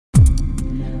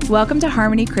Welcome to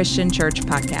Harmony Christian Church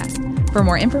Podcast. For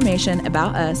more information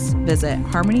about us, visit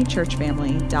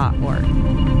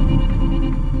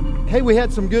harmonychurchfamily.org. Hey, we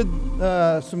had some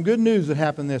good news that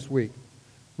happened this week.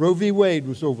 Roe v. Wade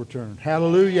was overturned.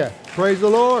 Hallelujah. Praise the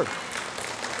Lord.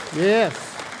 Yes.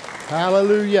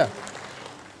 Hallelujah.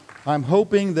 I'm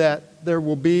hoping that there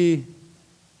will be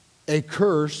a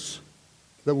curse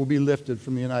that will be lifted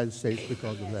from the United States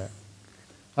because of that.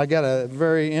 I got a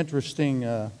very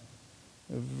interesting,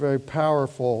 very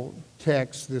powerful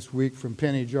text this week from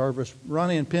Penny Jarvis.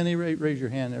 Ronnie and Penny, raise your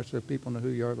hand there so people know who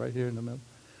you are right here in the middle.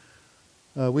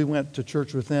 We went to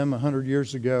church with them 100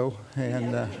 years ago,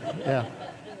 and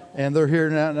and they're here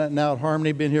now at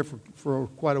Harmony, been here for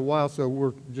quite a while, so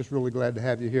we're just really glad to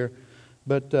have you here.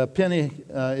 But Penny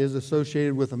is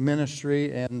associated with a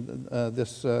ministry, and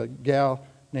this gal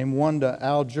named Wanda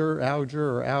Alger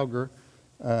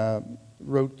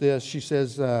wrote this. She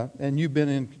says,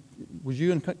 and was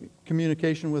you in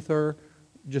communication with her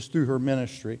just through her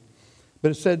ministry? But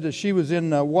it said that she was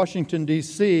in Washington,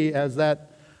 D.C. as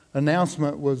that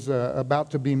announcement was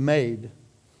about to be made.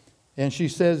 And she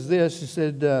says this, she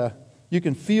said, you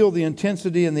can feel the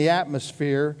intensity in the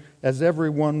atmosphere as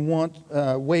everyone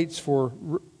waits for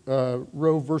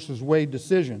Roe versus Wade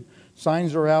decision.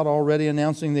 Signs are out already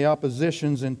announcing the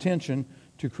opposition's intention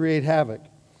to create havoc.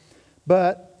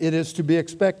 But it is to be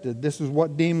expected. This is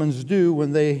what demons do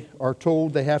when they are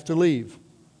told they have to leave.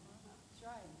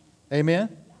 That's right.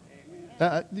 Amen?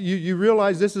 You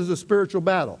realize this is a spiritual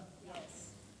battle. Yes.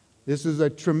 This is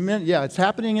a tremendous, it's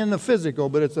happening in the physical,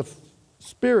 but it's a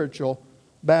spiritual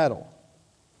battle.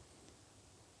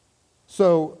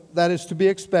 So that is to be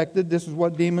expected. This is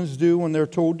what demons do when they're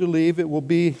told to leave. It will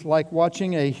be like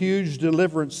watching a huge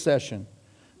deliverance session.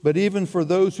 But even for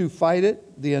those who fight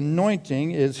it, the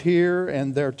anointing is here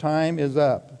and their time is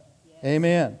up. Yes.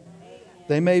 Amen.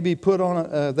 They may put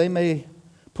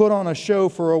on a show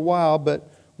for a while,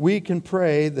 but we can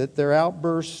pray that their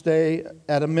outbursts stay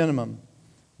at a minimum.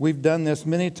 We've done this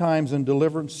many times in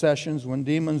deliverance sessions when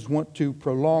demons want to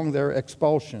prolong their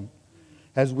expulsion.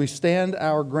 As we stand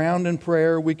our ground in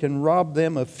prayer, we can rob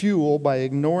them of fuel by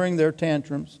ignoring their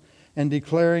tantrums and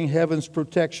declaring heaven's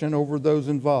protection over those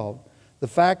involved. The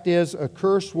fact is, a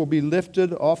curse will be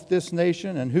lifted off this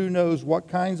nation, and who knows what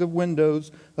kinds of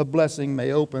windows of blessing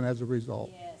may open as a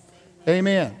result. Yes,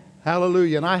 amen.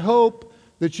 Hallelujah. And I hope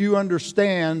that you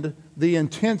understand the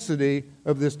intensity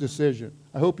of this decision.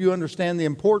 I hope you understand the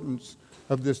importance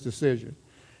of this decision.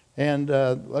 And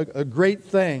a great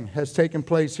thing has taken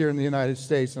place here in the United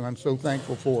States, and I'm so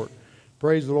thankful for it.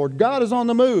 Praise the Lord. God is on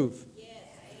the move. Yes,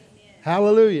 amen.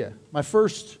 Hallelujah. My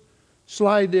first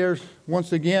slide there,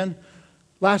 once again.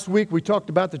 Last week we talked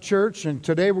about the church, and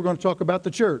today we're going to talk about the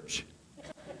church.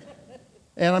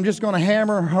 And I'm just going to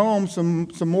hammer home some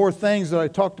more things that I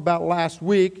talked about last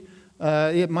week.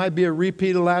 It might be a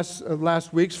repeat of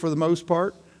last week's for the most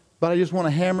part, but I just want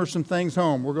to hammer some things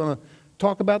home. We're going to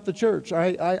talk about the church.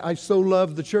 I so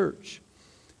love the church.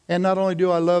 And not only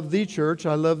do I love the church,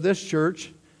 I love this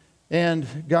church. And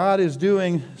God is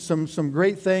doing some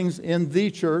great things in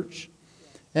the church.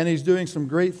 And He's doing some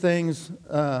great things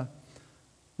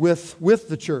with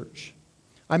the church.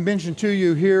 I mentioned to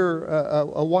you here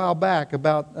a while back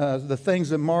about the things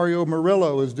that Mario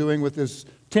Murillo is doing with his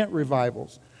tent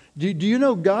revivals. Do you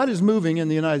know God is moving in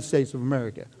the United States of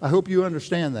America? I hope you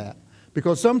understand that.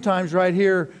 Because sometimes right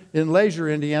here in Leisure,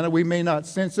 Indiana, we may not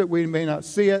sense it, we may not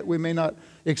see it, we may not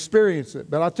experience it.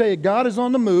 But I'll tell you, God is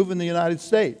on the move in the United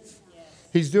States. Yes.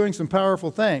 He's doing some powerful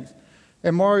things.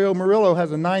 And Mario Murillo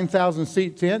has a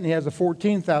 9,000-seat tent, and he has a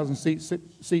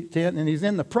 14,000-seat tent, and he's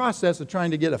in the process of trying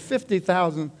to get a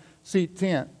 50,000-seat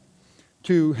tent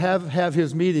to have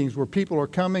his meetings where people are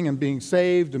coming and being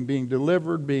saved and being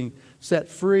delivered, being set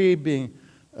free, being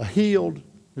healed.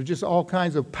 There's just all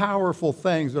kinds of powerful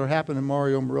things that are happening in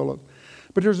Mario Murillo.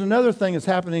 But there's another thing that's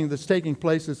happening that's taking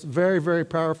place that's very, very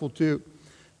powerful too.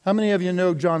 How many of you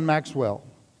know John Maxwell?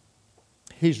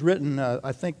 He's written,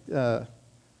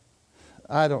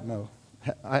 I don't know.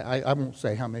 I won't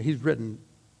say how many. He's written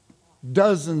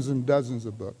dozens and dozens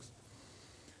of books.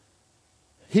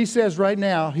 He says right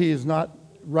now he is not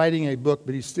writing a book,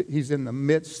 but he's in the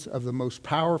midst of the most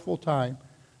powerful time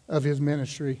of his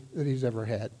ministry that he's ever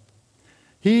had.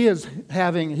 He's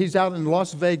out in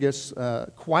Las Vegas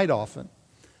quite often,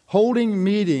 holding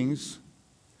meetings,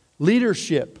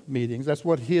 leadership meetings. That's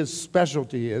what his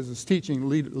specialty is teaching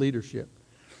leadership.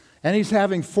 And he's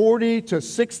having 40 to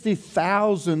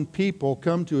 60,000 people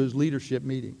come to his leadership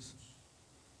meetings.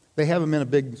 They have them in a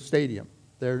big stadium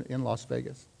there in Las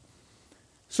Vegas.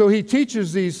 So he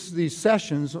teaches these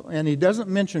sessions, and he doesn't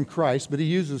mention Christ, but he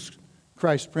uses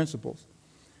Christ's principles.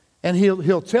 And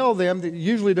he'll tell them, that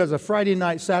usually does a Friday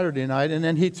night, Saturday night, and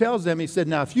then he tells them, he said,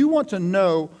 now if you want to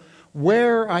know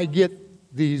where I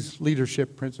get these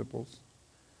leadership principles,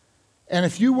 and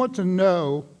if you want to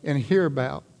know and hear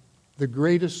about the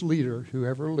greatest leader who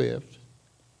ever lived,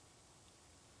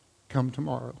 come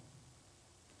tomorrow.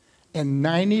 And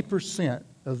 90%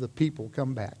 of the people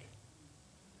come back.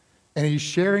 And he's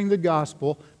sharing the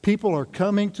gospel. People are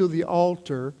coming to the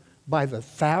altar by the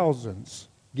thousands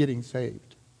getting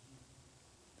saved.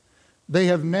 They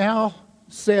have now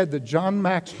said that John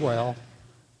Maxwell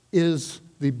is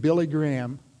the Billy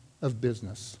Graham of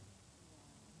business.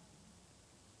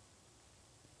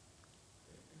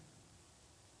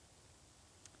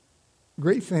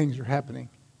 Great things are happening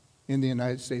in the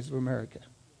United States of America.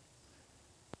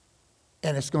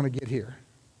 And it's going to get here.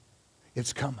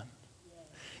 It's coming.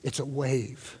 It's a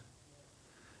wave.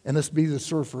 And let's be the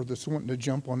surfer that's wanting to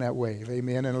jump on that wave.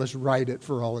 Amen. And let's ride it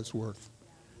for all it's worth.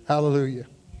 Hallelujah.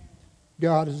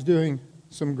 God is doing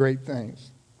some great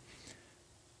things.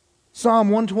 Psalm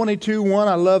 122:1,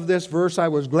 I love this verse. I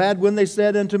was glad when they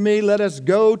said unto me, let us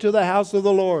go to the house of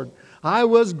the Lord. I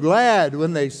was glad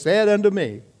when they said unto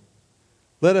me,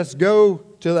 let us go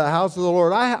to the house of the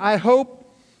Lord. I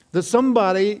hope that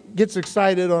somebody gets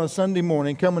excited on a Sunday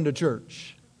morning coming to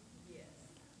church.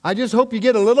 I just hope you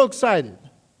get a little excited.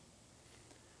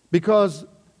 Because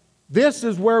this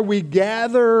is where we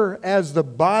gather as the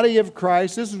body of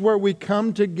Christ. This is where we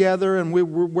come together and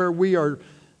where we are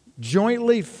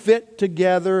jointly fit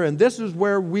together. And this is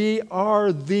where we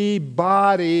are the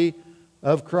body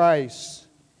of Christ.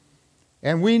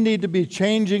 And we need to be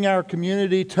changing our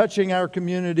community, touching our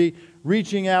community,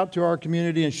 reaching out to our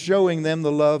community and showing them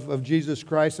the love of Jesus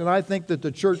Christ. And I think that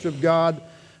the Church of God,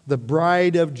 the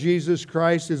bride of Jesus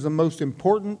Christ, is the most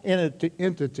important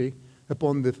entity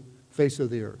upon the face of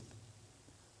the earth.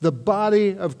 The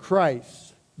body of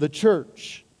Christ, the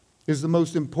church, is the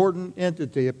most important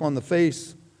entity upon the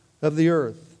face of the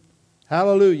earth.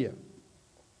 Hallelujah.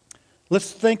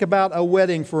 Let's think about a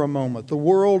wedding for a moment. The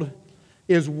world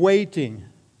is waiting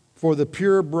for the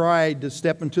pure bride to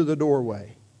step into the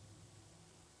doorway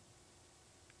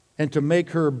and to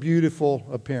make her beautiful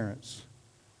appearance,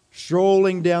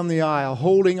 strolling down the aisle,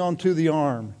 holding onto the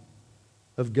arm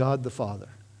of God the Father.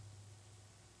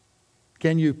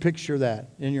 Can you picture that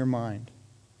in your mind?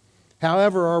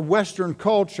 However, our Western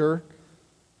culture,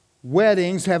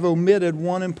 weddings have omitted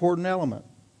one important element.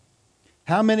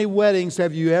 How many weddings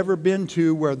have you ever been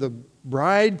to where the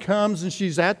bride comes and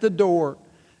she's at the door?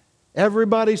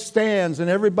 Everybody stands and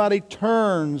everybody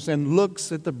turns and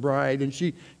looks at the bride, and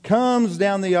she comes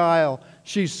down the aisle.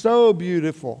 She's so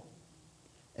beautiful.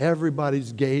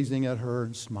 Everybody's gazing at her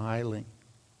and smiling.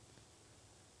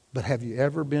 But have you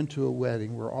ever been to a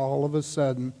wedding where all of a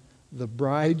sudden the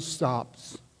bride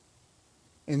stops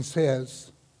and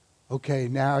says, okay,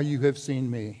 now you have seen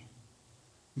me.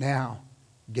 Now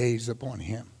gaze upon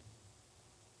him.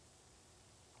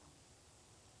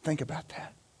 Think about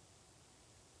that.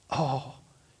 Oh,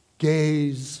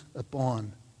 gaze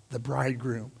upon the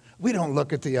bridegroom. We don't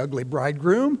look at the ugly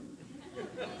bridegroom.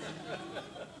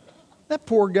 That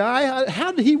poor guy,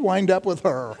 how did he wind up with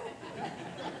her?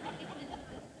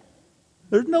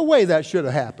 There's no way that should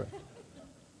have happened.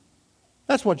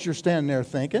 That's what you're standing there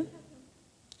thinking.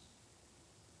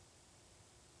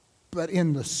 But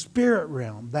in the spirit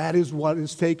realm, that is what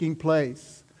is taking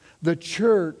place. The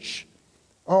church,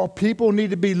 people need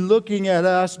to be looking at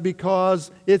us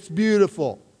because it's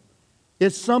beautiful.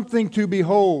 It's something to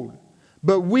behold.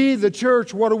 But we, the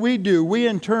church, what do? We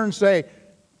in turn say,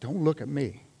 don't look at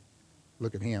me.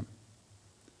 Look at him.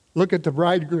 Look at the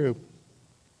bridegroom.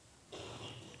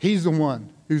 He's the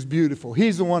one who's beautiful.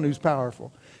 He's the one who's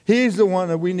powerful. He's the one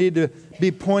that we need to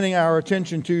be pointing our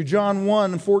attention to. John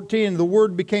 1:14, the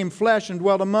Word became flesh and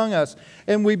dwelt among us,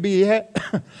 and we beheld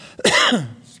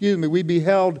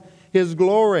His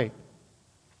glory,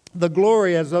 the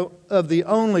glory as of the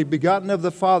only begotten of the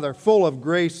Father, full of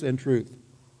grace and truth.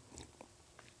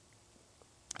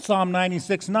 Psalm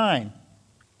 96:9,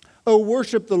 O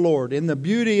worship the Lord in the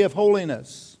beauty of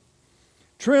holiness.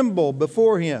 Tremble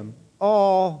before Him,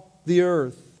 all the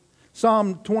earth.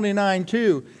 Psalm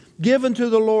 29:2, give unto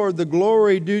the Lord the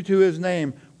glory due to His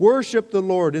name. Worship the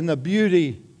Lord in the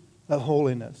beauty of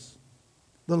holiness.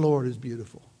 The Lord is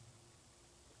beautiful.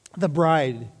 The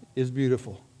bride is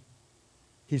beautiful.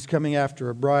 He's coming after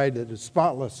a bride that is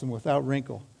spotless and without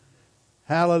wrinkle.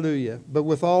 Hallelujah. But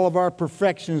with all of our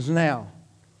perfections now,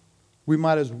 we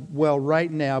might as well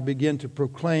right now begin to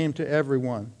proclaim to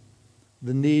everyone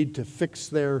the need to fix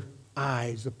their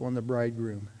eyes upon the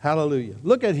bridegroom. Hallelujah.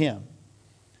 Look at Him.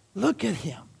 Look at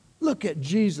Him. Look at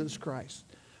Jesus Christ.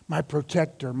 my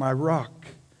protector, my rock.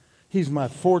 He's my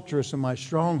fortress and my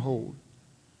stronghold.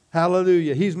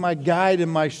 Hallelujah. He's my guide and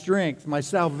my strength, my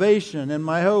salvation and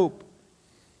my hope.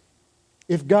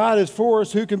 If God is for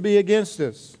us, who can be against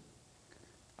us?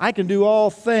 I can do all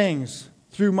things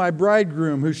through my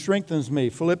bridegroom who strengthens me.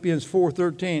 Philippians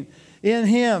 4:13. In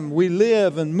Him we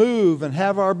live and move and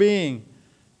have our being.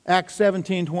 Acts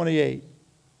 17:28.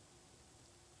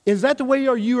 Is that the way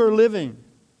you are living?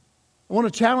 I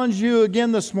want to challenge you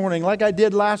again this morning, like I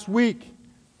did last week.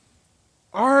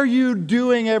 Are you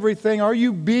doing everything? Are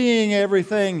you being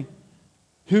everything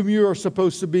whom you are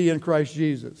supposed to be in Christ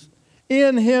Jesus?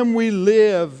 In Him we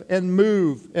live and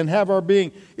move and have our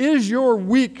being. Is your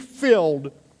week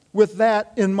filled with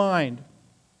that in mind?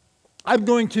 I'm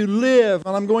going to live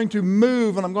and I'm going to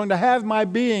move and I'm going to have my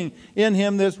being in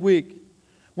Him this week.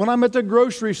 When I'm at the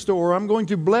grocery store, I'm going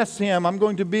to bless Him. I'm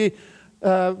going to be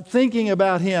thinking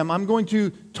about Him. I'm going to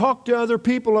talk to other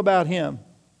people about Him.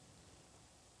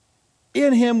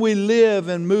 In Him we live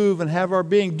and move and have our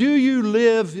being. Do you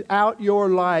live out your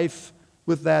life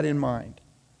with that in mind?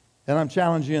 And I'm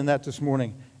challenging you in that this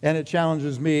morning. And it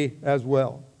challenges me as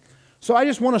well. So I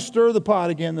just want to stir the pot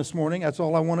again this morning. That's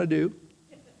all I want to do.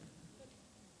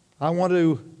 I want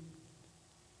to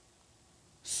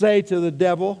say to the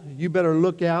devil, you better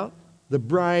look out. The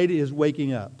bride is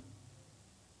waking up.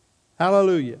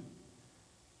 Hallelujah.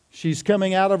 She's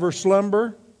coming out of her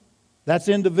slumber. That's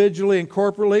individually and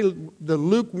corporately. The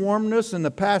lukewarmness and the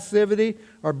passivity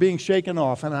are being shaken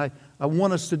off. And I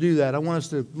want us to do that. I want us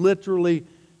to literally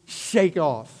shake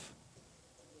off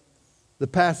the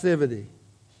passivity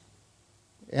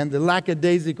and the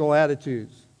lackadaisical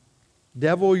attitudes.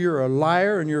 Devil, you're a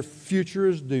liar and your future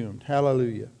is doomed.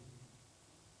 Hallelujah.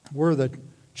 We're the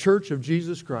church of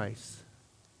Jesus Christ.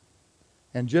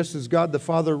 And just as God the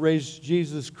Father raised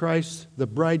Jesus Christ, the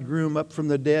bridegroom, up from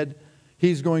the dead,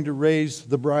 He's going to raise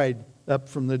the bride up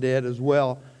from the dead as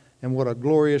well. And what a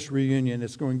glorious reunion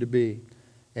it's going to be.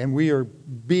 And we are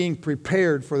being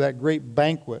prepared for that great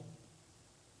banquet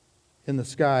in the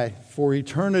sky for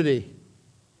eternity.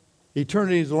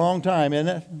 Eternity is a long time, isn't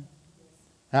it?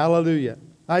 Hallelujah.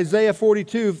 Isaiah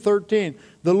 42:13.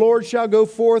 The Lord shall go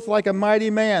forth like a mighty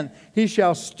man. He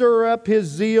shall stir up His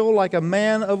zeal like a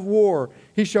man of war.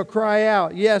 He shall cry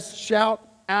out, yes, shout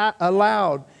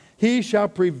aloud. He shall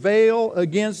prevail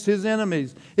against His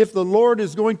enemies. If the Lord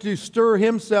is going to stir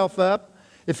Himself up,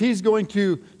 if He's going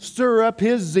to stir up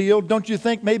His zeal, don't you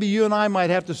think maybe you and I might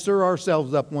have to stir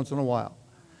ourselves up once in a while?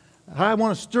 I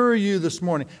want to stir you this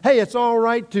morning. Hey, it's all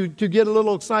right to get a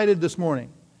little excited this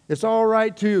morning. It's all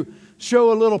right to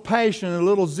show a little passion, a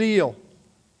little zeal.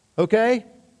 Okay?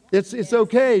 It's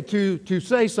okay to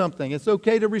say something. It's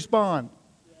okay to respond.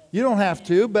 You don't have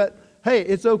to, but hey,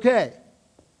 it's okay.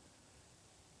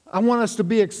 I want us to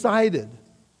be excited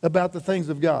about the things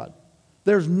of God.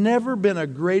 There's never been a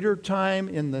greater time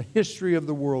in the history of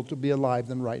the world to be alive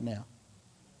than right now.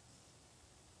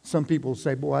 Some people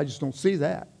say, boy, I just don't see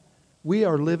that. We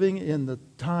are living in the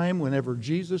time whenever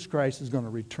Jesus Christ is going to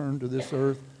return to this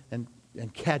earth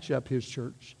and catch up His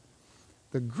church.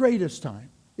 The greatest time.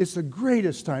 It's the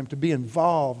greatest time to be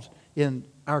involved in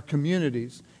our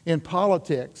communities, in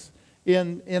politics,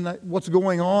 in what's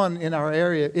going on in our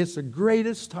area. It's the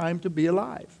greatest time to be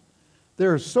alive.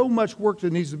 There is so much work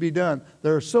that needs to be done.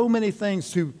 There are so many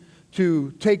things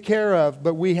to take care of,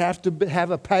 but we have to have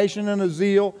a passion and a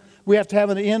zeal. We have to have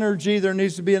an energy. There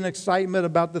needs to be an excitement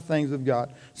about the things of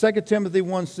God. 2 Timothy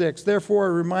 1:6. Therefore, I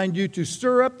remind you to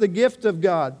stir up the gift of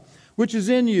God, which is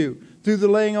in you, through the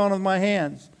laying on of my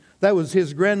hands. That was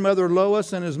his grandmother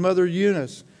Lois and his mother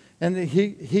Eunice. And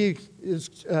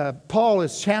Paul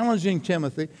is challenging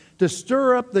Timothy to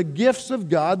stir up the gifts of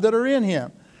God that are in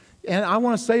him. And I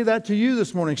want to say that to you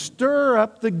this morning. Stir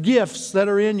up the gifts that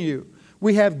are in you.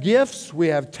 We have gifts, we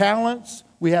have talents,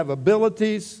 we have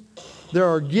abilities. There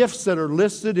are gifts that are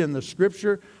listed in the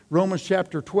Scripture. Romans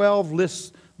chapter 12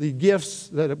 lists the gifts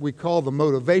that we call the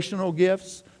motivational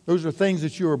gifts. Those are things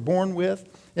that you are born with.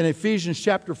 In Ephesians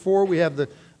chapter 4, we have the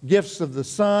gifts of the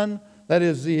Son. That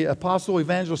is the apostle,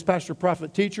 evangelist, pastor,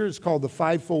 prophet, teacher. It's called the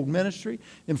fivefold ministry.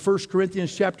 In 1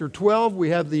 Corinthians chapter 12, we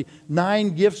have the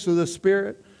 9 gifts of the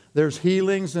Spirit. There's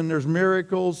healings and there's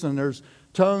miracles and there's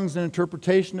tongues and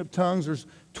interpretation of tongues. There's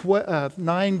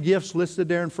 9 gifts listed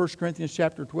there in 1 Corinthians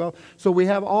chapter 12. So we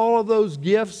have all of those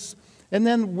gifts. And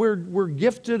then we're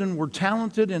gifted and we're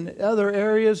talented in other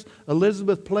areas.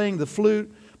 Elizabeth playing the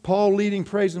flute. Paul leading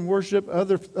praise and worship,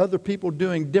 other people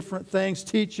doing different things,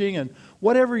 teaching, and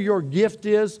whatever your gift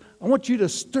is, I want you to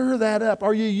stir that up.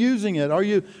 Are you using it? Are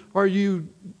you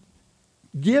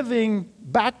giving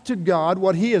back to God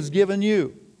what He has given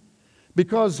you?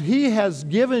 Because He has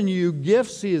given you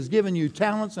gifts, He has given you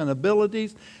talents and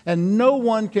abilities, and no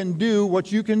one can do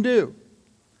what you can do.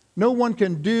 No one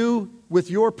can do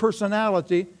with your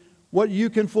personality what you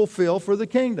can fulfill for the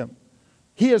kingdom.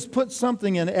 He has put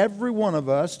something in every one of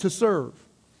us to serve.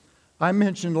 I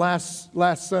mentioned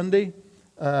last Sunday,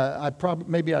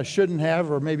 maybe I shouldn't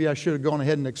have, or maybe I should have gone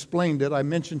ahead and explained it. I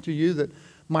mentioned to you that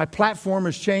my platform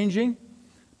is changing.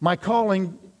 My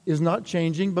calling is not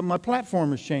changing, but my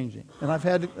platform is changing. And I've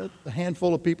had a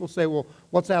handful of people say, well,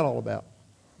 what's that all about?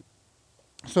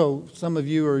 So some of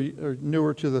you are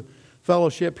newer to the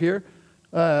fellowship here.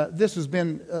 This has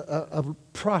been a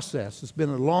process. It's been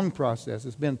a long process.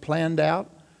 It's been planned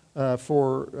out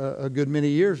for a good many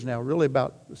years now. Really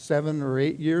about 7 or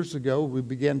 8 years ago, we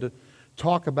began to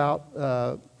talk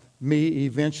about me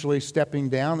eventually stepping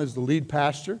down as the lead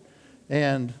pastor.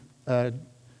 And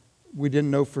we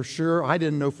didn't know for sure. I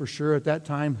didn't know for sure at that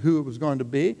time who it was going to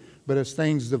be. But as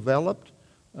things developed,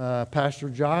 Pastor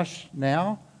Josh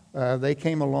now, they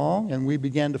came along, and we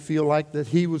began to feel like that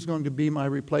he was going to be my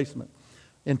replacement.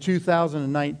 In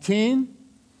 2019,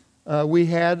 we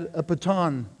had a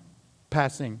baton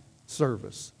passing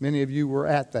service. Many of you were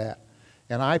at that.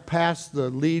 And I passed the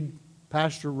lead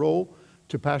pastor role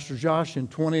to Pastor Josh in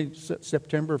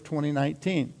September of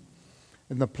 2019.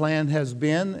 And the plan has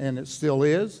been, and it still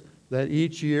is, that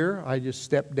each year I just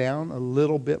step down a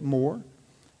little bit more.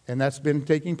 And that's been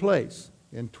taking place.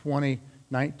 In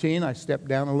 2019, I stepped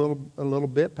down a little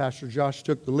bit. Pastor Josh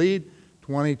took the lead.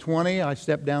 2020, I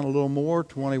stepped down a little more.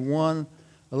 21,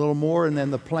 a little more. And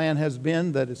then the plan has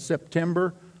been that it's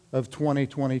September of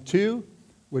 2022,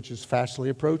 which is fastly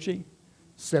approaching.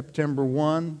 September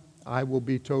 1, I will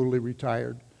be totally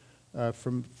retired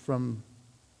from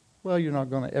well, you're not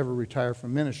going to ever retire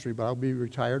from ministry, but I'll be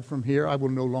retired from here. I will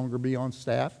no longer be on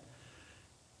staff.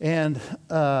 And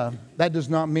that does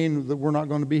not mean that we're not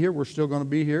going to be here. We're still going to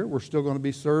be here. We're still going to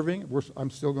be serving.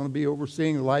 I'm still going to be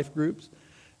overseeing the life groups.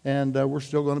 And we're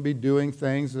still going to be doing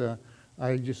things. I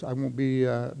won't be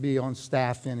on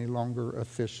staff any longer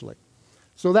officially.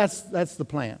 So that's the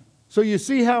plan. So you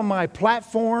see how my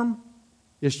platform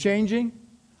is changing?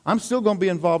 I'm still going to be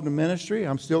involved in ministry.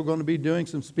 I'm still going to be doing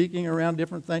some speaking around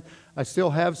different things. I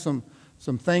still have some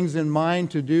things in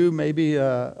mind to do, maybe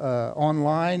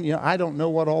online. You know, I don't know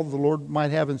what all the Lord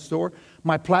might have in store.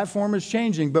 My platform is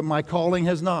changing, but my calling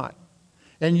has not.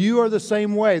 And you are the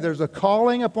same way. There's a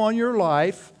calling upon your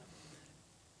life.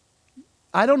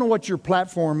 I don't know what your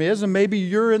platform is, and maybe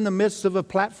you're in the midst of a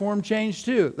platform change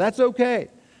too. That's okay.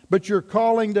 But your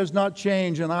calling does not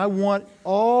change, and I want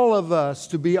all of us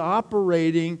to be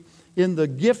operating in the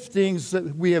giftings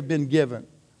that we have been given.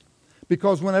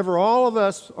 Because whenever all of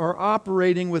us are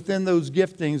operating within those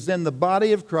giftings, then the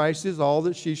body of Christ is all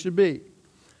that she should be.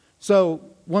 So,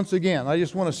 once again, I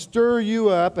just want to stir you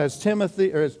up, as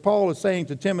Paul is saying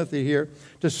to Timothy here,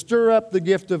 to stir up the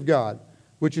gift of God,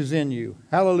 which is in you.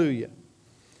 Hallelujah.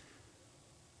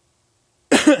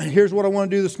 Here's what I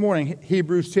want to do this morning,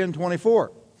 Hebrews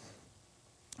 10:24.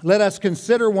 Let us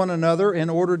consider one another in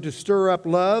order to stir up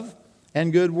love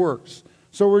and good works.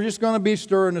 So we're just going to be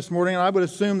stirring this morning. And I would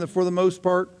assume that for the most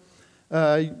part,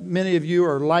 many of you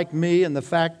are like me in the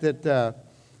fact that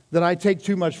I take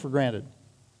too much for granted.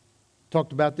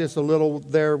 Talked about this a little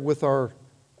there with our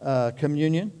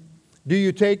communion. Do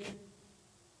you take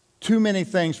too many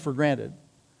things for granted?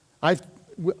 I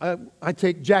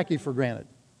take Jackie for granted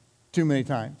too many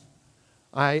times.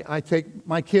 I take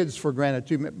my kids for granted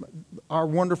too. Our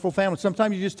wonderful family.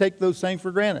 Sometimes you just take those things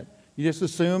for granted. You just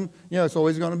assume, it's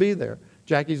always going to be there.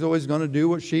 Jackie's always going to do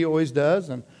what she always does,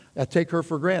 and I take her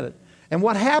for granted. And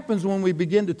what happens when we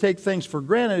begin to take things for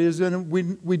granted is that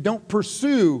we don't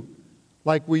pursue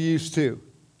like we used to.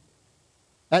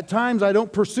 At times, I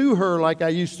don't pursue her like I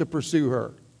used to pursue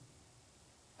her.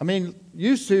 I mean,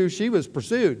 used to, she was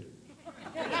pursued.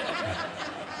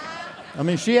 I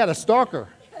mean, she had a stalker.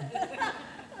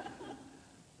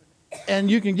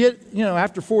 And you can get,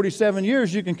 after 47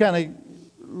 years, you can kind of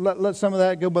let some of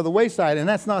that go by the wayside. And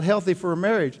that's not healthy for a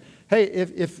marriage. Hey,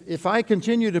 if I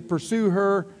continue to pursue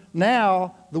her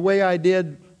now the way I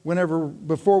did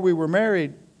before we were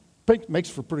married, it makes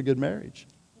for a pretty good marriage.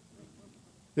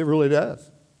 It really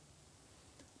does.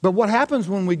 But what happens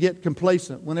when we get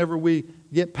complacent, whenever we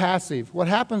get passive? What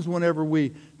happens whenever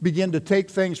we begin to take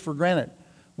things for granted?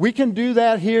 We can do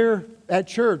that here at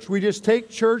church. We just take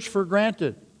church for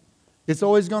granted. It's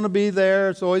always going to be there.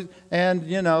 It's always, and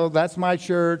that's my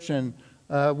church. And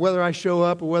whether I show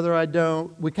up or whether I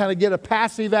don't, we kind of get a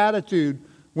passive attitude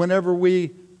whenever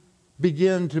we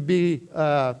begin to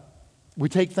we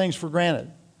take things for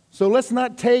granted. So let's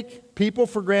not take people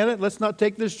for granted. Let's not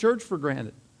take this church for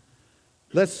granted.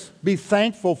 Let's be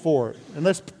thankful for it. And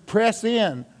let's press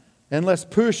in. And let's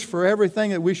push for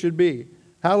everything that we should be.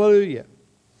 Hallelujah.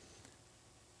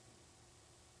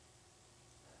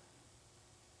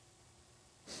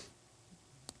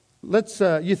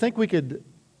 You think we could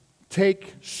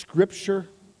take Scripture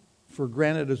for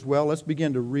granted as well? Let's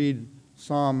begin to read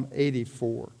Psalm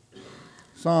 84.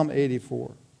 Psalm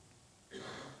 84.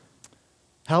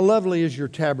 How lovely is your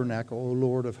tabernacle, O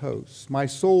Lord of hosts. My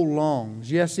soul longs,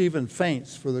 yes, even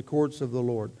faints for the courts of the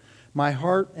Lord. My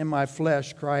heart and my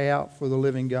flesh cry out for the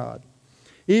living God.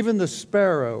 Even the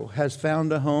sparrow has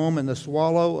found a home, and the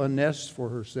swallow a nest for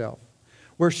herself,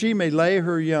 where she may lay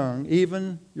her young,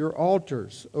 even your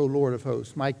altars, O Lord of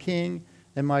hosts, my King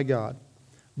and my God.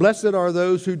 Blessed are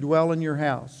those who dwell in your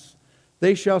house.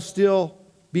 They shall still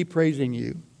be praising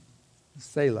you.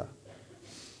 Selah.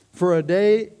 For a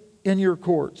day in your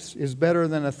courts is better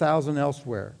than 1,000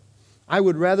 elsewhere. I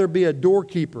would rather be a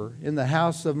doorkeeper in the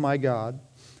house of my God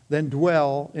than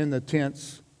dwell in the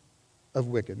tents of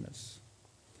wickedness.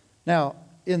 Now,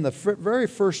 in the very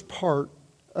first part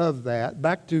of that,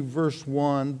 back to verse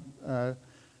 1,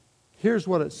 here's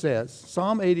what it says.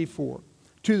 Psalm 84.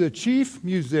 To the chief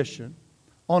musician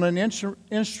on an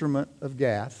instrument of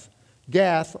Gath.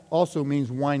 Gath also means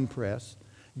winepress.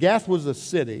 Gath was a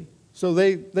city. So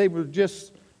they were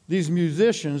just, these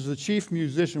musicians, the chief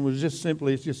musician was just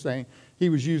simply saying he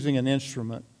was using an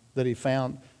instrument that he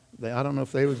found. I don't know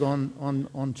if they was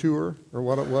on tour or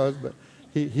what it was, but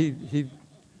he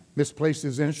misplaced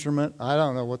his instrument. I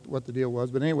don't know what the deal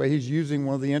was. But anyway, he's using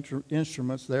one of the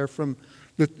instruments there from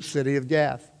the city of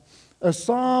Gath. A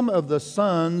psalm of the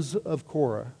sons of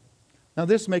Korah. Now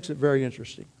this makes it very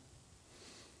interesting.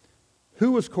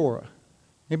 Who was Korah?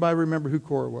 Anybody remember who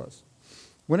Korah was?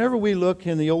 Whenever we look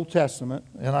in the Old Testament,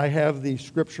 and I have the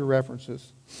scripture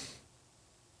references,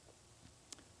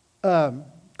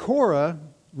 Korah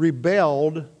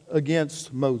rebelled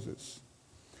against Moses.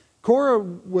 Korah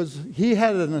he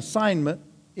had an assignment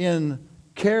in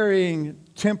carrying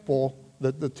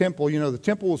the temple. You know, the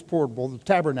temple was portable, the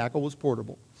tabernacle was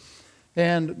portable.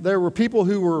 And there were people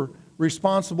who were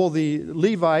responsible, the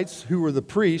Levites, who were the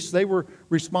priests, they were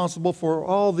responsible for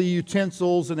all the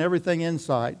utensils and everything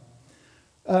inside.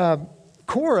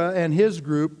 Korah and his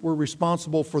group were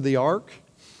responsible for the ark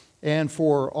and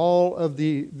for all of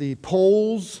the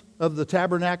poles of the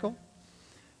tabernacle.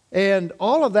 And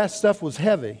all of that stuff was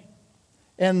heavy.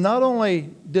 And not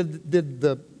only did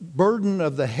the burden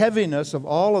of the heaviness of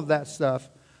all of that stuff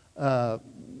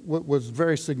was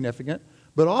very significant,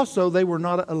 but also they were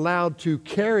not allowed to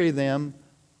carry them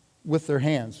with their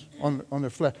hands on their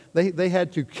flesh. They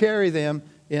had to carry them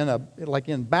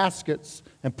in baskets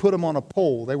and put them on a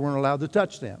pole. They weren't allowed to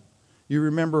touch them. You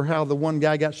remember how the one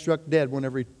guy got struck dead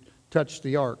whenever he touched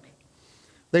the ark.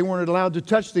 They weren't allowed to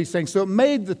touch these things. So it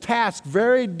made the task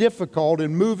very difficult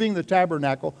in moving the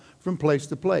tabernacle from place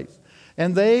to place.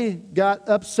 And they got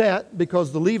upset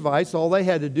because the Levites, all they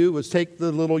had to do was take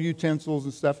the little utensils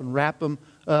and stuff and wrap them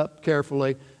up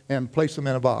carefully and place them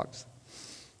in a box.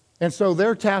 And so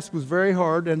their task was very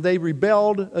hard, and they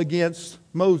rebelled against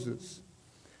Moses.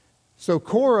 So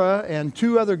Korah and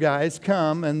two other guys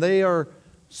come, and they are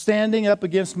standing up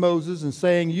against Moses and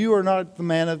saying, you are not the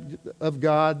man of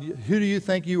God. Who do you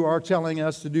think you are telling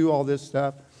us to do all this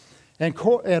stuff?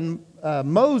 And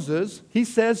Moses, he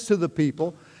says to the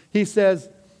people, he says,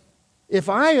 if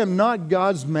I am not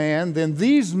God's man, then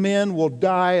these men will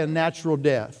die a natural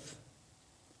death.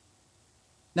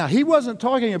 Now, he wasn't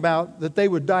talking about that they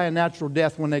would die a natural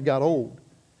death when they got old.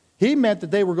 He meant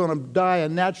that they were going to die a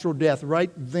natural death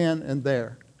right then and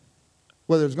there.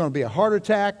 Whether it was going to be a heart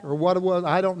attack or what it was,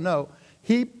 I don't know.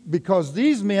 Because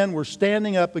these men were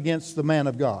standing up against the man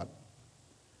of God.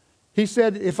 He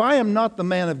said, if I am not the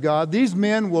man of God, these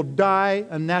men will die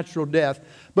a natural death.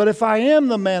 But if I am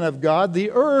the man of God,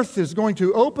 the earth is going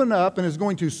to open up and is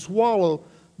going to swallow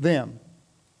them.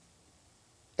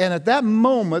 And at that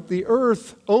moment, the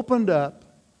earth opened up,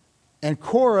 and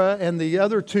Korah and the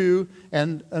other two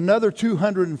and another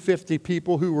 250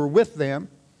 people who were with them,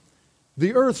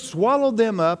 the earth swallowed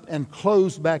them up and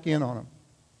closed back in on them.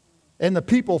 And the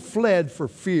people fled for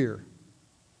fear.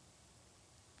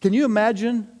 Can you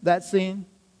imagine that scene?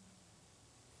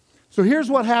 So here's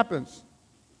what happens.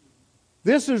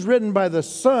 This is written by the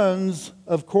sons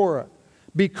of Korah.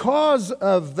 Because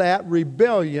of that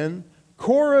rebellion,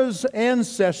 Korah's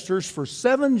ancestors for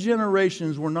 7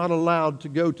 generations were not allowed to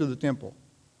go to the temple.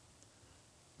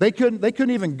 They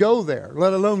couldn't even go there,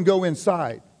 let alone go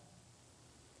inside.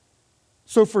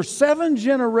 So for 7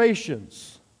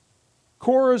 generations,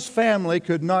 Korah's family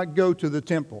could not go to the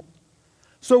temple.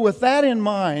 So with that in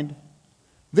mind,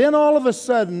 then all of a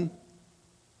sudden,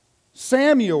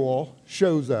 Samuel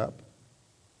shows up.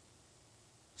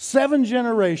 7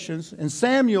 generations, and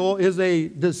Samuel is a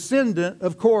descendant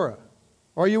of Korah.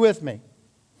 Are you with me?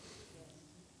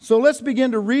 So let's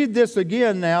begin to read this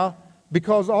again now,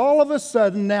 because all of a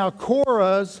sudden now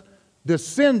Korah's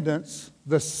descendants,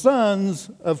 the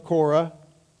sons of Korah,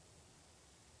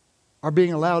 are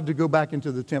being allowed to go back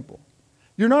into the temple.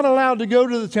 You're not allowed to go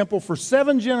to the temple for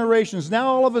 7 generations. Now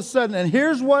all of a sudden, and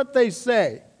here's what they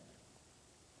say.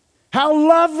 How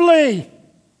lovely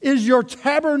is your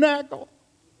tabernacle,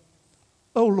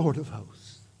 O Lord of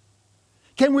hosts.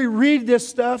 Can we read this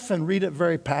stuff and read it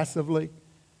very passively?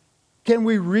 Can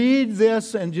we read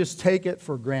this and just take it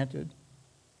for granted?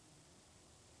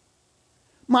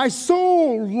 My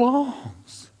soul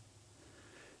longs.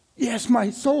 Yes,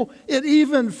 my soul, it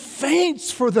even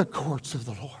faints for the courts of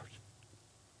the Lord.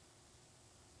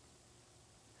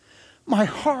 My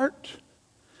heart,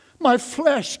 my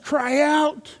flesh cry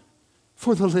out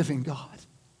for the living God.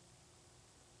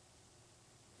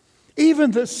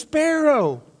 Even the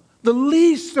sparrow, the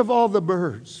least of all the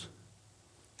birds,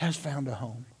 has found a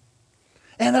home.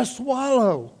 And a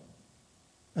swallow,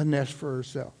 a nest for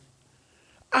herself.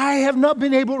 I have not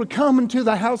been able to come into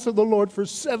the house of the Lord for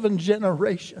 7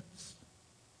 generations.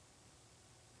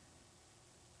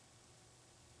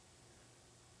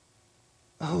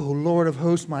 Oh, Lord of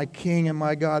hosts, my King and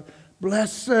my God,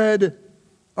 blessed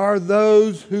are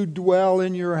those who dwell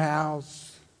in your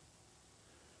house.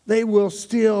 They will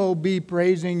still be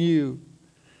praising you.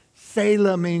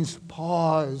 Selah means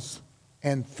pause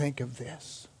and think of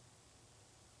this.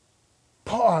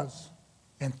 Pause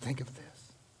and think of this.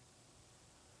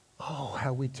 Oh,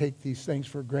 how we take these things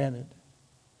for granted.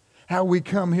 How we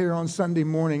come here on Sunday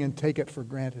morning and take it for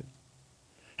granted.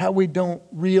 How we don't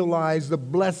realize the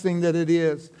blessing that it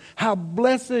is. How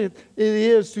blessed it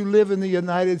is to live in the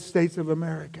United States of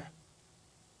America.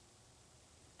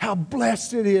 How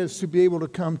blessed it is to be able to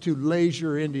come to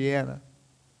Leisure, Indiana,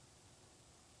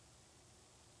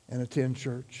 and attend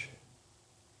church.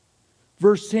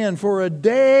 Verse 10, for a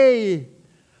day,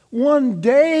 one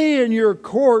day in your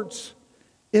courts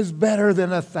is better than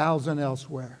 1,000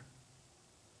 elsewhere.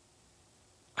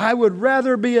 I would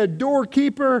rather be a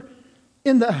doorkeeper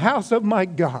in the house of my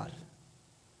God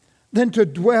than to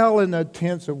dwell in the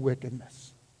tents of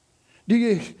wickedness. Do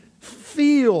you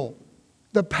feel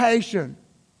the passion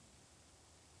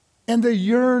and the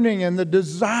yearning and the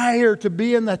desire to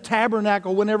be in the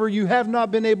tabernacle whenever you have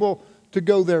not been able to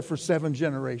go there for 7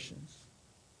 generations?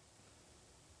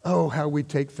 Oh, how we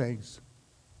take things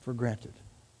for granted.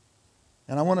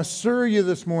 And I want to stir you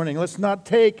this morning. Let's not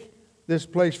take this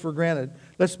place for granted.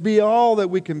 Let's be all that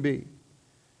we can be.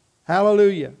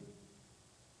 Hallelujah.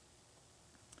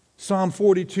 Psalm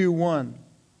 42:1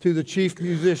 to the chief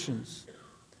musicians.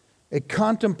 A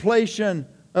contemplation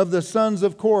of the sons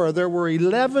of Korah. There were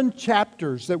 11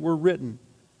 chapters that were written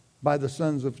by the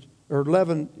sons of, or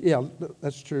 11, yeah,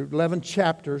 that's true. 11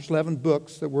 chapters, 11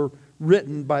 books that were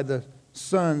written by the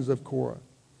sons of Korah.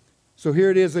 So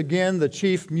here it is again, the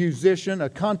chief musician, a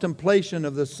contemplation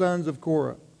of the sons of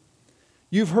Korah.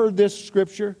 You've heard this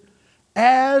scripture.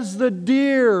 As the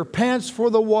deer pants for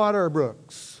the water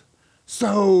brooks,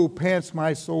 so pants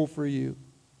my soul for you.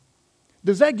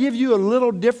 Does that give you a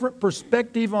little different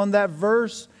perspective on that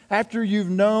verse after you've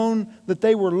known that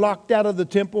they were locked out of the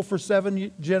temple for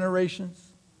 7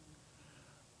 generations?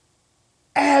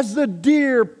 As the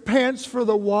deer pants for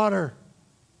the water,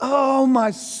 oh,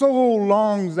 my soul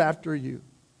longs after you.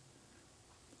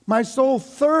 My soul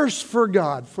thirsts for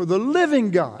God, for the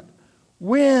living God.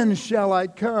 When shall I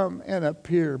come and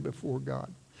appear before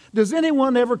God? Does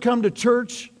anyone ever come to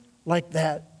church like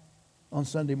that on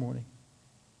Sunday morning?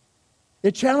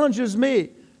 It challenges me.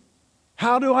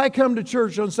 How do I come to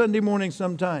church on Sunday morning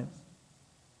sometimes?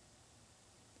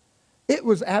 It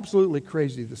was absolutely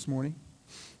crazy this morning.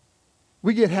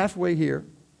 We get halfway here.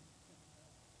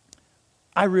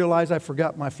 I realize I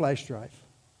forgot my flash drive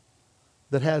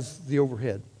that has the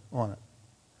overhead on it.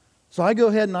 So I go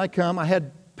ahead and I come. I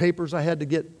had papers I had to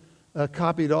get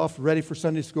copied off, ready for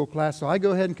Sunday school class. So I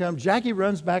go ahead and come. Jackie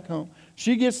runs back home.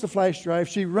 She gets the flash drive.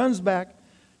 She runs back.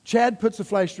 Chad puts the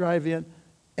flash drive in,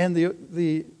 and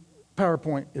the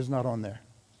PowerPoint is not on there.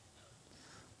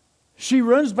 She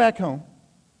runs back home,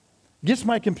 gets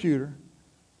my computer.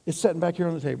 It's sitting back here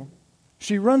on the table.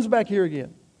 She runs back here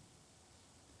again.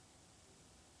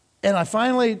 And I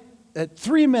finally, at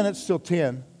 3 minutes till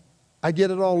 10, I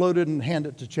get it all loaded and hand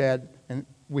it to Chad, and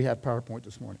we have PowerPoint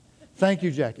this morning. Thank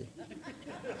you, Jackie.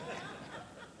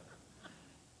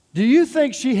 Do you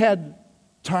think she had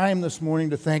time this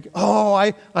morning to think, oh,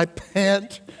 I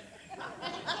pant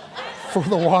for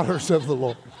the waters of the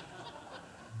Lord?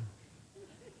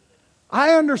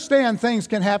 I understand things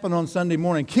can happen on Sunday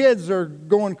morning. Kids are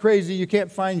going crazy. You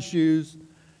can't find shoes.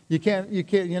 You can't,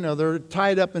 they're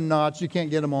tied up in knots. You can't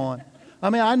get them on. I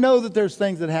mean, I know that there's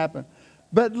things that happen.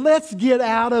 But let's get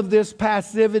out of this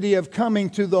passivity of coming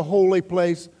to the holy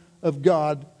place of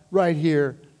God right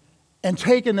here and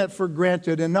taking it for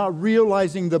granted and not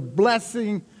realizing the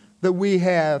blessing that we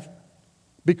have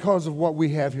because of what we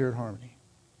have here at Harmony.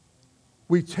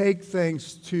 We take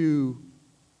things too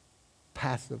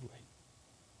passively.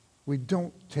 We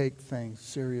don't take things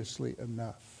seriously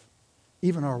enough.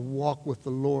 Even our walk with the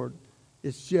Lord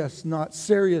is just not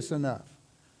serious enough.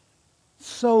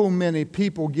 So many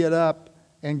people get up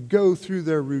and go through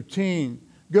their routine,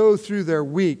 go through their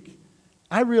week.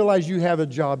 I realize you have a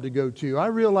job to go to. I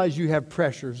realize you have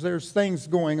pressures. There's things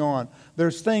going on.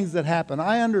 There's things that happen.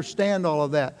 I understand all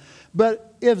of that.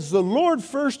 But is the Lord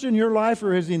first in your life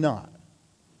or is He not?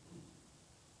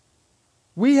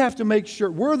 We have to make sure,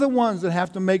 we're the ones that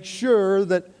have to make sure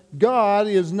that God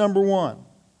is number one.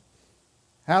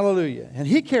 Hallelujah. And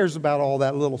He cares about all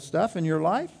that little stuff in your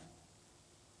life.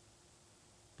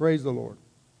 Praise the Lord.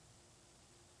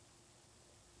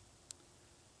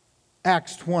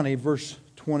 Acts 20, verse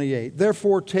 28.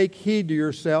 Therefore take heed to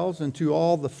yourselves and to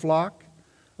all the flock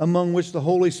among which the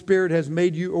Holy Spirit has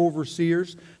made you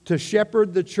overseers to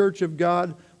shepherd the church of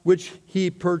God which He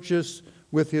purchased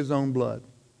with His own blood.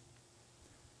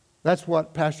 That's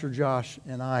what Pastor Josh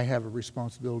and I have a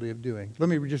responsibility of doing. Let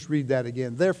me just read that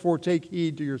again. Therefore take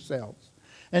heed to yourselves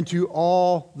and to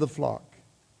all the flock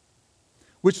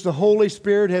which the Holy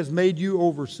Spirit has made you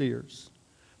overseers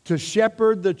to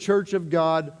shepherd the church of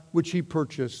God which He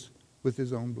purchased with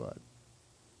His own blood.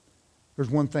 There's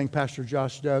one thing Pastor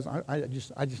Josh does. I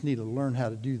just need to learn how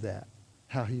to do that,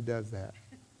 how he does that.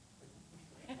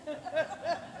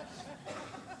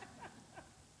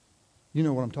 You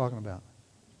know what I'm talking about.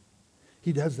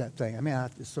 He does that thing. I mean,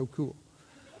 it's so cool.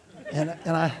 And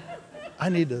I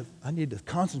need to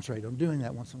concentrate on doing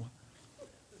that once in a while.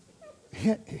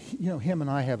 Him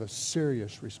and I have a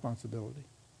serious responsibility.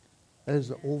 That is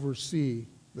to oversee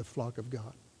the flock of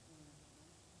God.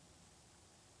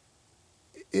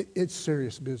 It's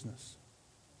serious business.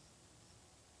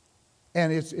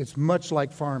 And it's much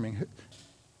like farming.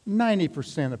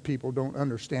 90% of people don't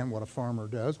understand what a farmer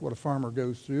does, what a farmer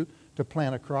goes through to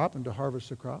plant a crop and to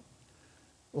harvest a crop.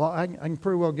 Well, I can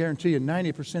pretty well guarantee you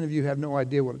 90% of you have no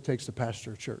idea what it takes to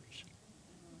pastor a church.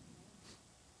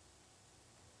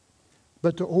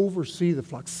 But to oversee the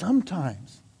flock,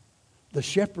 sometimes the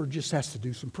shepherd just has to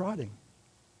do some prodding.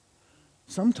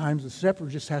 Sometimes the shepherd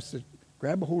just has to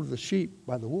grab a hold of the sheep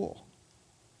by the wool.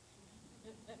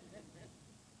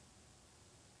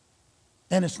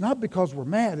 And it's not because we're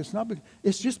mad.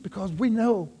 It's just because we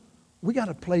know we got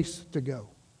a place to go.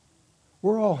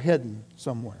 We're all heading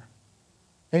somewhere.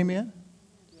 Amen?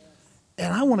 Yes.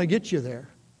 And I want to get you there.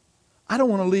 I don't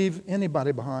want to leave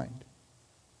anybody behind.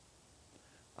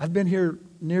 I've been here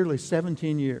nearly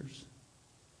 17 years.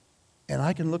 And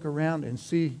I can look around and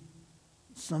see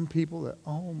some people that,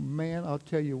 oh man, I'll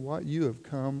tell you what, you have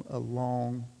come a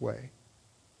long way.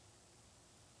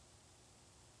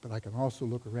 But I can also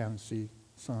look around and see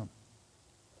some.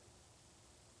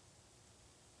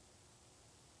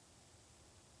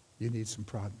 You need some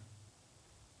prodding.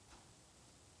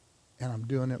 And I'm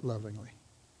doing it lovingly.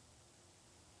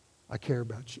 I care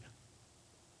about you.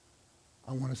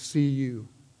 I want to see you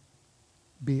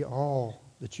be all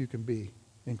that you can be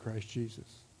in Christ Jesus.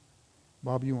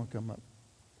 Bob, you want to come up?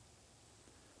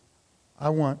 I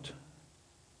want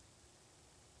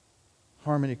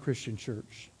Harmony Christian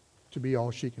Church to be all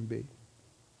she can be.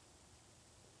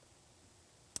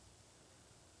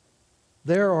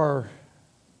 There are,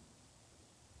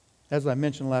 as I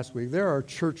mentioned last week, there are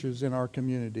churches in our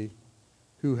community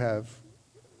who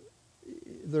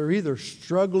they're either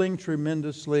struggling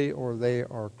tremendously or they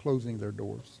are closing their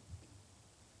doors.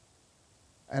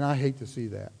 And I hate to see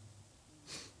that.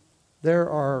 There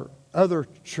are other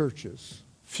churches,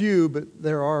 few, but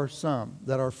there are some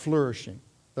that are flourishing,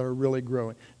 that are really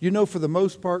growing. You know, for the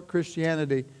most part,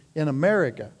 Christianity in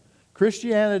America,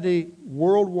 Christianity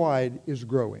worldwide is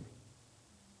growing.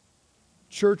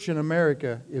 Church in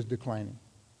America is declining.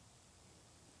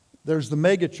 There's the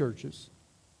mega churches.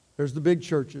 There's the big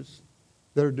churches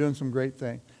that are doing some great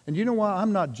things. And you know what?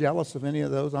 I'm not jealous of any of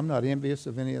those. I'm not envious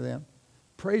of any of them.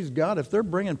 Praise God. If they're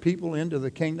bringing people into the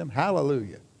kingdom,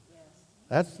 hallelujah.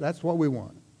 Yes. That's what we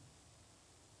want.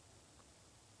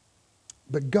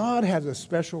 But God has a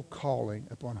special calling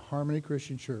upon Harmony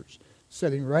Christian Church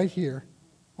sitting right here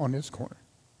on this corner.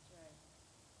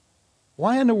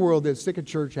 Why in the world did stick a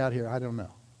church out here? I don't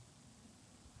know.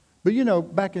 But you know,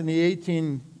 back in the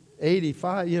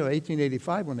 85,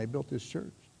 1885 when they built this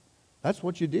church. That's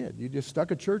what you did. You just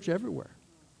stuck a church everywhere.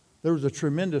 There was a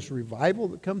tremendous revival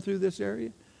that come through this area,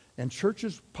 and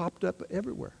churches popped up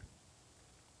everywhere.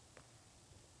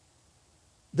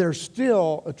 There's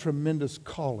still a tremendous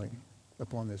calling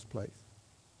upon this place.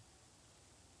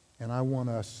 And I want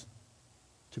us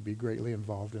to be greatly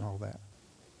involved in all that.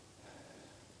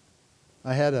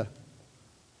 I had a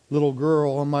little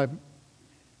girl on my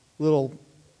little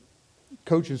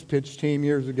coach's pitch team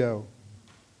years ago.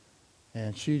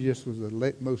 And she just was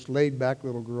the most laid-back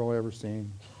little girl I ever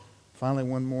seen. Finally,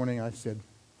 one morning, I said,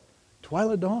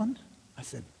 Twyla Dawn, I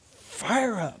said,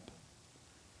 fire up.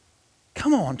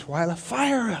 Come on, Twyla,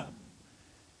 fire up.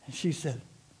 And she said,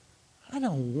 I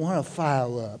don't want to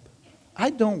fire up. I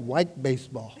don't like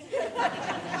baseball.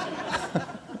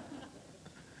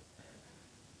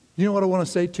 You know what I want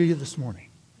to say to you this morning?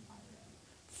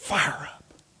 Fire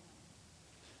up.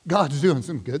 God's doing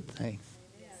some good things.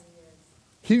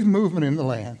 He's moving in the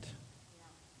land.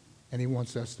 And He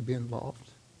wants us to be involved.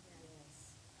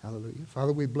 Hallelujah.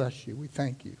 Father, we bless you. We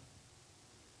thank you.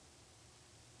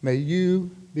 May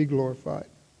you be glorified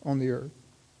on the earth.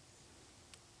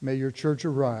 May your church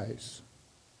arise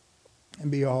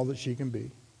and be all that she can be.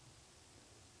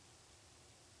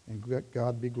 And let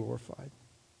God be glorified.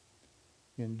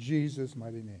 In Jesus'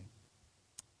 mighty name.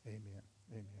 Amen.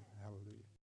 Amen. Hallelujah.